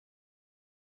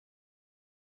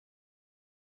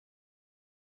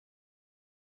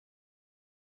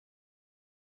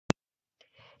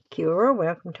Kia ora,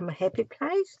 welcome to my happy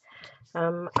place.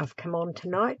 I've come on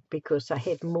tonight because I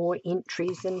have more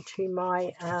entries into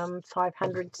my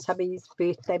 500 subbies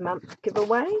birthday month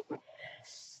giveaway.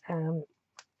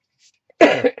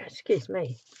 Excuse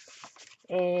me.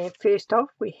 And first off,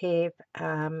 we have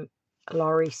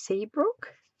Laurie Seabrook.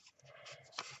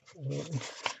 And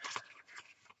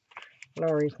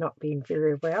Laurie's not been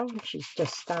very well. She's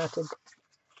just started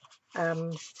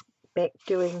back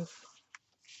doing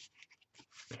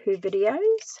her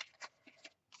videos.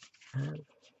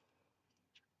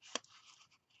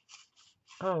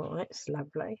 Oh, that's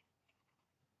lovely.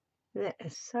 That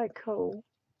is so cool.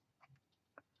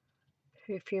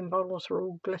 Perfume bottles are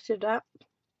all glittered up.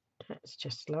 That's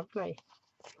just lovely.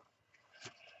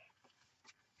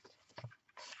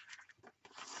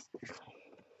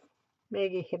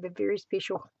 Maggie, have a very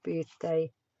special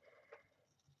birthday.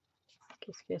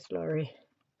 Kiss, kiss, Laurie.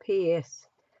 P.S.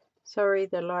 Sorry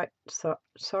the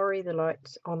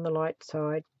lights on the light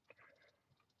side.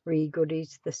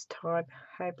 Goodies this time.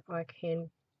 Hope I can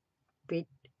be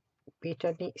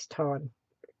better next time.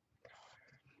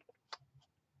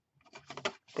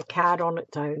 The card on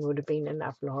its own would have been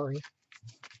enough, Laurie.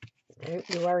 Don't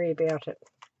you worry about it.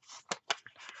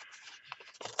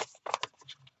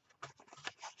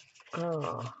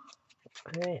 Oh,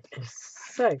 that is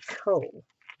so cool.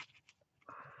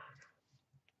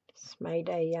 It's made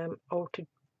a altered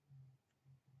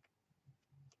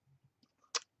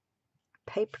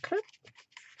paper clip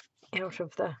out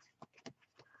of the.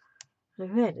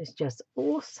 That is just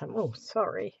awesome. Oh,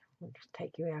 sorry. I'll just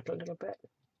take you out a little bit.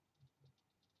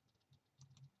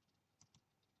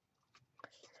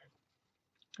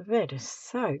 That is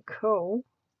so cool.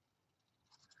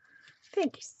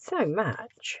 Thank you so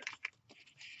much.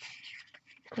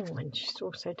 Oh, and she's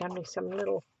also done me some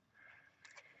little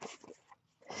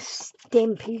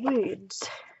stampy words.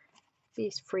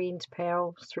 Best friends,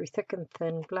 pals, through thick and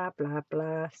thin, blah, blah,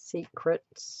 blah,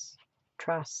 secrets,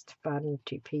 trust, fun,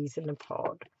 2 peas in a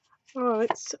pod. Oh,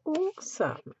 it's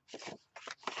awesome.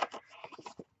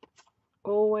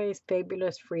 Always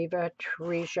fabulous, forever,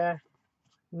 treasure,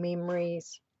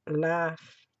 memories,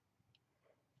 laugh,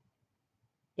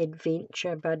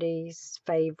 adventure buddies,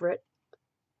 favourite,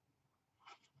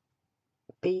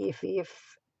 BFF,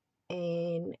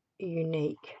 and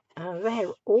unique.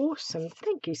 They're awesome.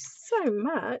 Thank you so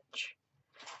much.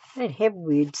 I don't have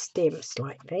word stamps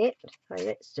like that. So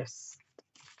that's just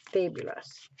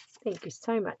fabulous. Thank you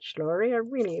so much, Laurie. I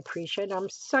really appreciate it. I'm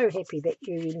so happy that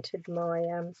you entered my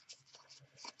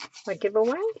my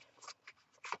giveaway.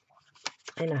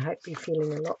 And I hope you're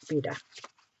feeling a lot better.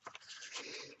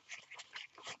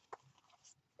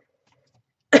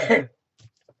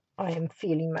 I am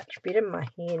feeling much better. My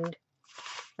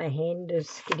hand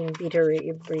is getting better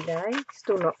every day.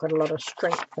 Still not got a lot of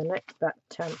strength in it, but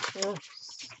oh,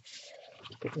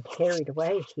 getting carried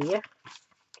away here.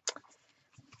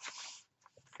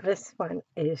 This one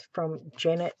is from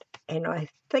Janet, and I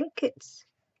think it's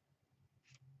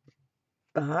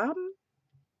Baum,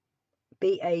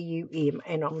 B-A-U-M,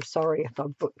 and I'm sorry if I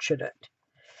butchered it.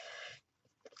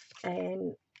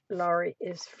 And Laurie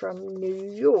is from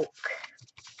New York.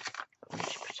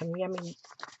 Let's put some yummy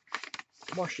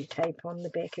washi tape on the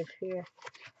back of her.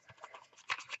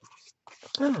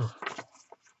 Oh,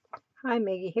 hi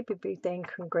Maggie, happy birthday and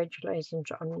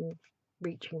congratulations on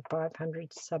reaching 500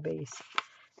 subbies.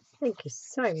 Thank you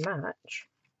so much.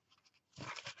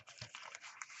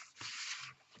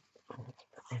 Put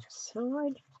that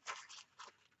aside.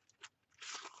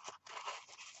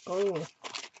 Oh,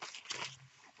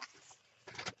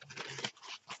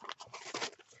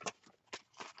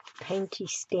 painty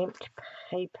stamped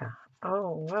paper.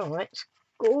 Oh, wow, that's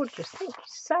gorgeous. Thank you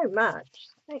so much.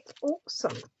 That's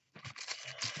awesome.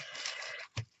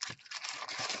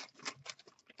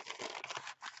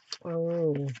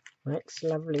 Oh, that's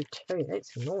lovely too.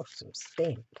 That's an awesome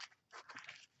stamp.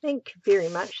 Thank you very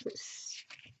much. That's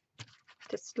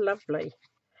just lovely.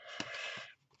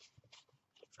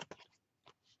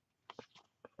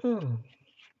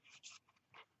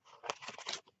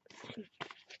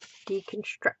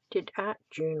 Deconstructed art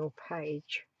journal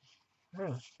page.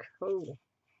 Oh, cool.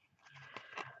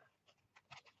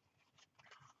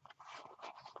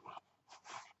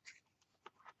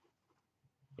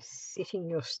 Setting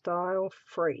your style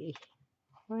free.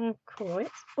 Oh, cool.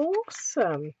 That's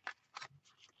awesome.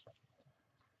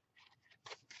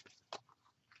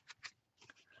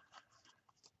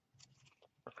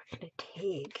 And a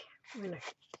tag.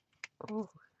 Oh,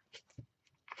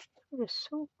 that is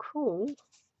so cool.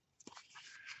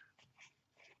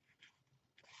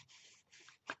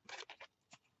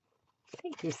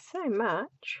 Thank you so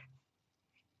much.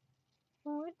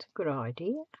 Oh, that's a good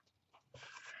idea.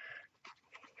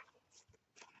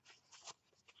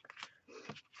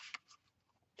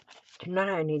 Not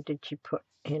only did she put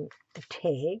in a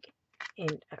tag,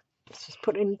 and she's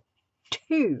put in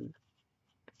 2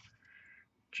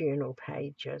 journal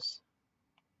pages.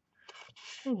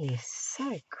 And they're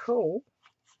so cool.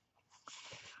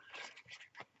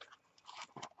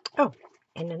 Oh,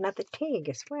 and another tag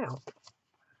as well.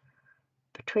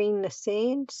 Between the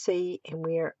sand, sea, and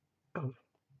where... Oh,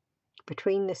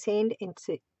 between the sand and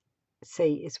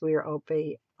sea is where I'll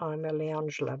be. I'm a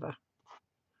lounge lover.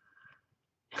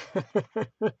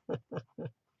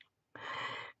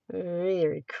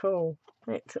 Very cool.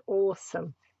 That's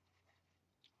awesome.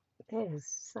 That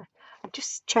is. I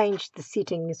just changed the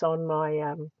settings on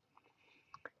my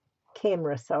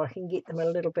camera so I can get them a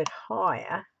little bit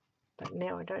higher. But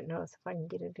now I don't know if I can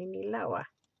get it any lower.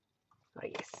 Oh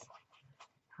yes,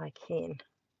 I can.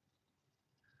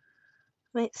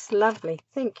 That's lovely.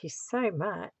 Thank you so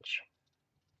much.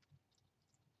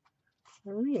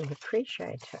 I really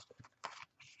appreciate it.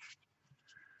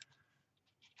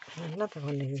 And another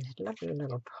one of these lovely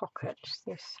little pockets.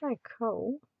 They're so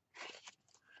cool.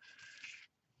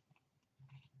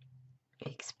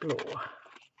 Explore.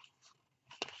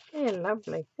 They're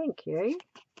lovely. Thank you.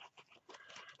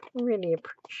 I really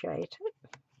appreciate it.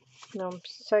 And I'm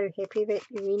so happy that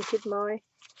you entered my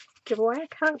giveaway. I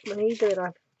can't believe that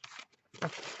I've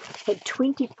had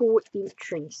 24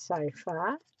 entries so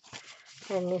far.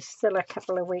 And there's still a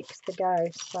couple of weeks to go.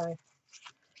 So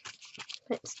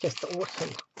that's just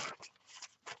awesome.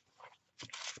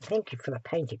 Thank you for the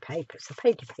painted papers. The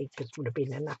painted papers would have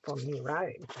been enough on their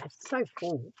own. They're so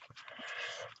cool.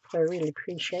 I really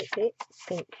appreciate that.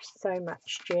 Thank you so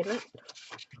much, Janet.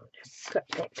 I'll just slip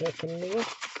that back in there.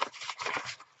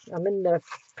 I'm in the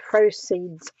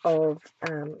proceeds of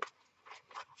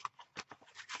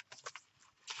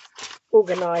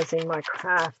organising my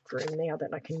craft room now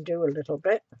that I can do a little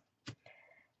bit.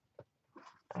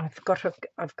 I've got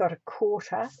a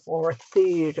quarter or a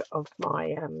third of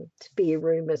my spare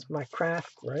room as my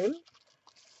craft room,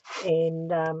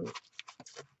 and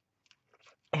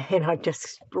I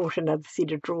just brought another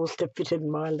set of drawers to fit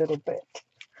in my little bit.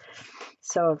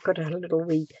 So I've got a little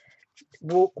wee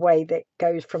walkway that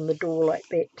goes from the door like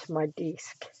that to my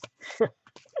desk.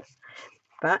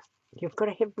 But you've got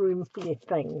to have room for your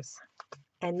things.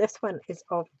 And this one is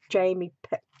of Jamie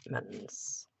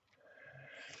Pittman's.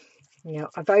 Now,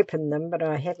 I've opened them, but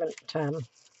I haven't done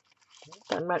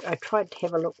much. I tried to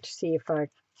have a look to see if I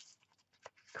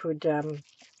could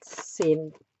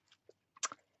send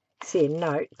a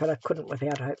note, but I couldn't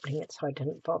without opening it, so I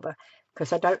didn't bother,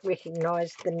 because I don't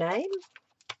recognise the name.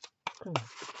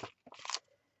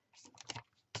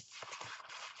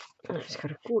 And it's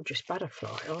got a gorgeous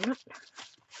butterfly on it.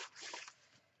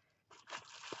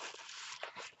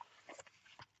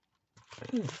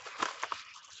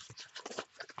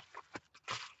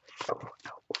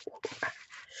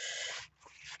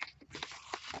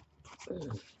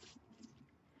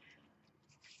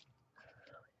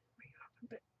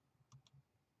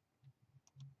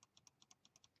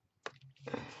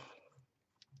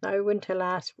 No winter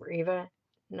lasts forever,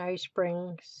 no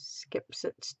spring skips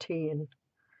its turn.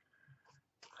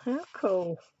 How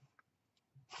cool.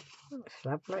 That's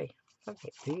lovely.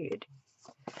 Lovely bird.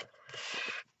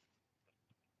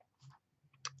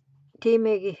 Dear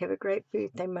Maggie, have a great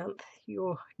birthday month.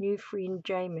 Your new friend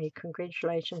Jamie,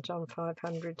 congratulations on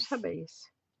 500 subbies.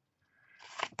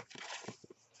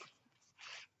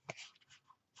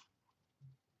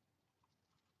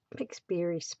 Mixed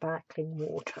berry sparkling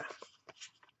water.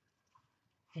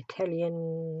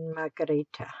 Italian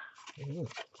margarita. What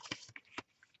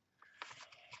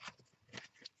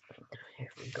have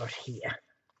we got here?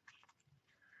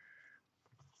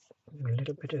 A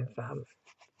little bit of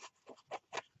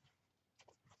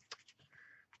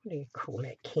what do you call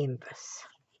that? Canvas.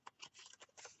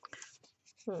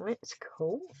 Oh, that's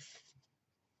cool.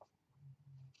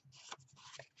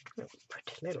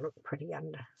 That'll look pretty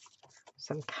under.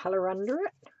 Some colour under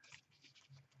it.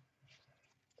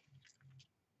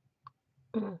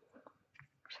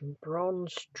 Some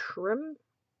bronze trim.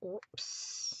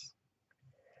 Oops.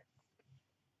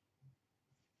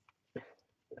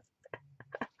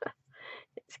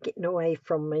 It's getting away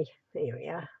from me. There we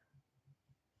are.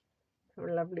 A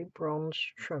lovely bronze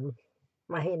trim.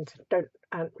 My hands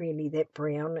aren't really that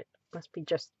brown. It must be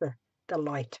just the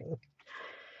lighting.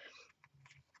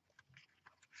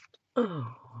 Oh,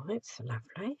 that's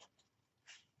lovely.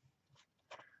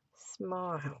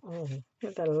 Smile. Oh, look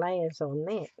at the layers on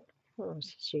that. Oh,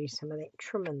 let's just use some of that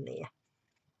trim in there.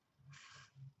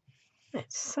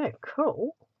 That's so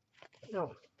cool.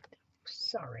 Oh,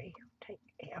 sorry, take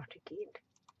it out again.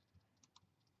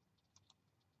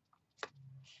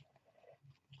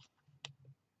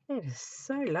 That is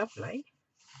so lovely.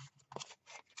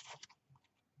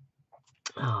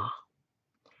 Ah,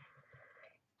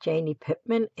 Janie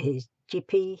Pittman is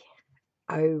Jippy01,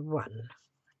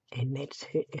 and that's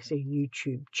her as a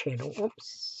YouTube channel.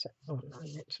 Oops, oh no,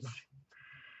 that's not.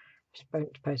 I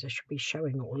suppose I should be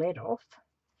showing all that off.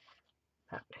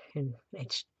 But, and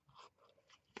that's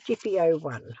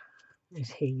Jippy01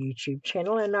 is her YouTube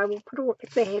channel, and I will put all,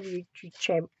 if they have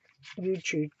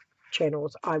YouTube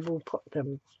channels, I will put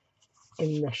them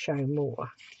in the show more.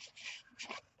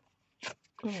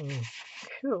 Oh,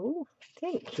 cool.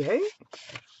 Thank you.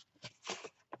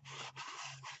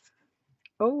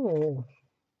 Oh,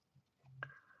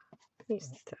 here's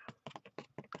the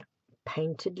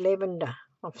painted lavender.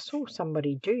 I saw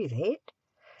somebody do that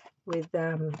with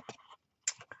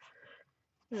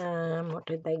what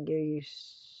did they use?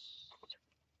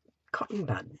 Cotton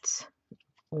buds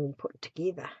all put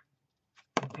together.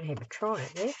 I'm going to have a try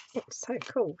at that. That's so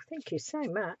cool. Thank you so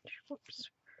much. Whoops,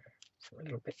 a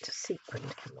little bit of sequin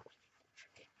come off.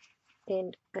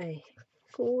 And a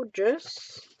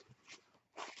gorgeous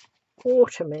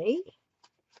autumny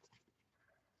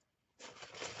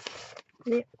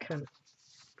napkin.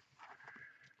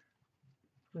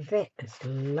 That is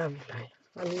lovely.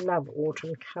 I love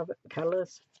autumn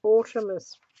colours. Autumn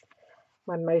is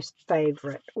my most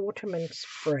favourite. Autumn and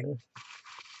spring.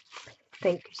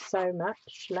 Thank you so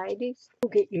much, ladies. I'll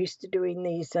get used to doing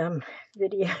these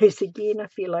videos again. I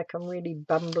feel like I'm really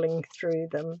bumbling through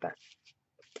them, but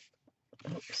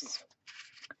oops.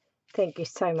 Thank you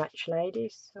so much,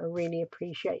 ladies. I really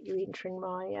appreciate you entering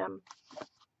my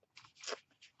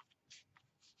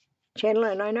channel,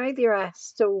 and I know there are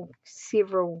still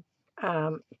several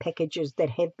packages that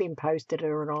have been posted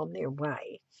and are on their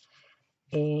way,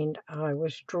 and I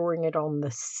was drawing it on the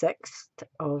 6th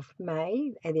of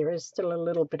May, and there is still a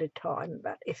little bit of time,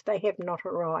 but if they have not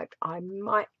arrived, I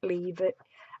might leave it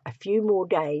a few more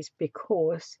days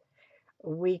because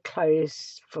we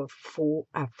close for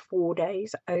 4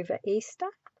 days over Easter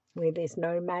where there's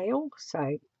no mail,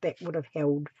 so that would have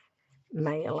held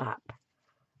mail up.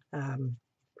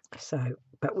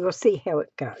 But we'll see how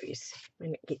it goes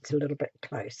when it gets a little bit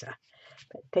closer.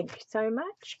 But thank you so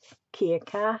much. Kia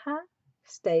kaha,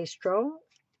 stay strong,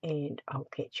 and I'll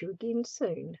catch you again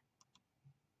soon.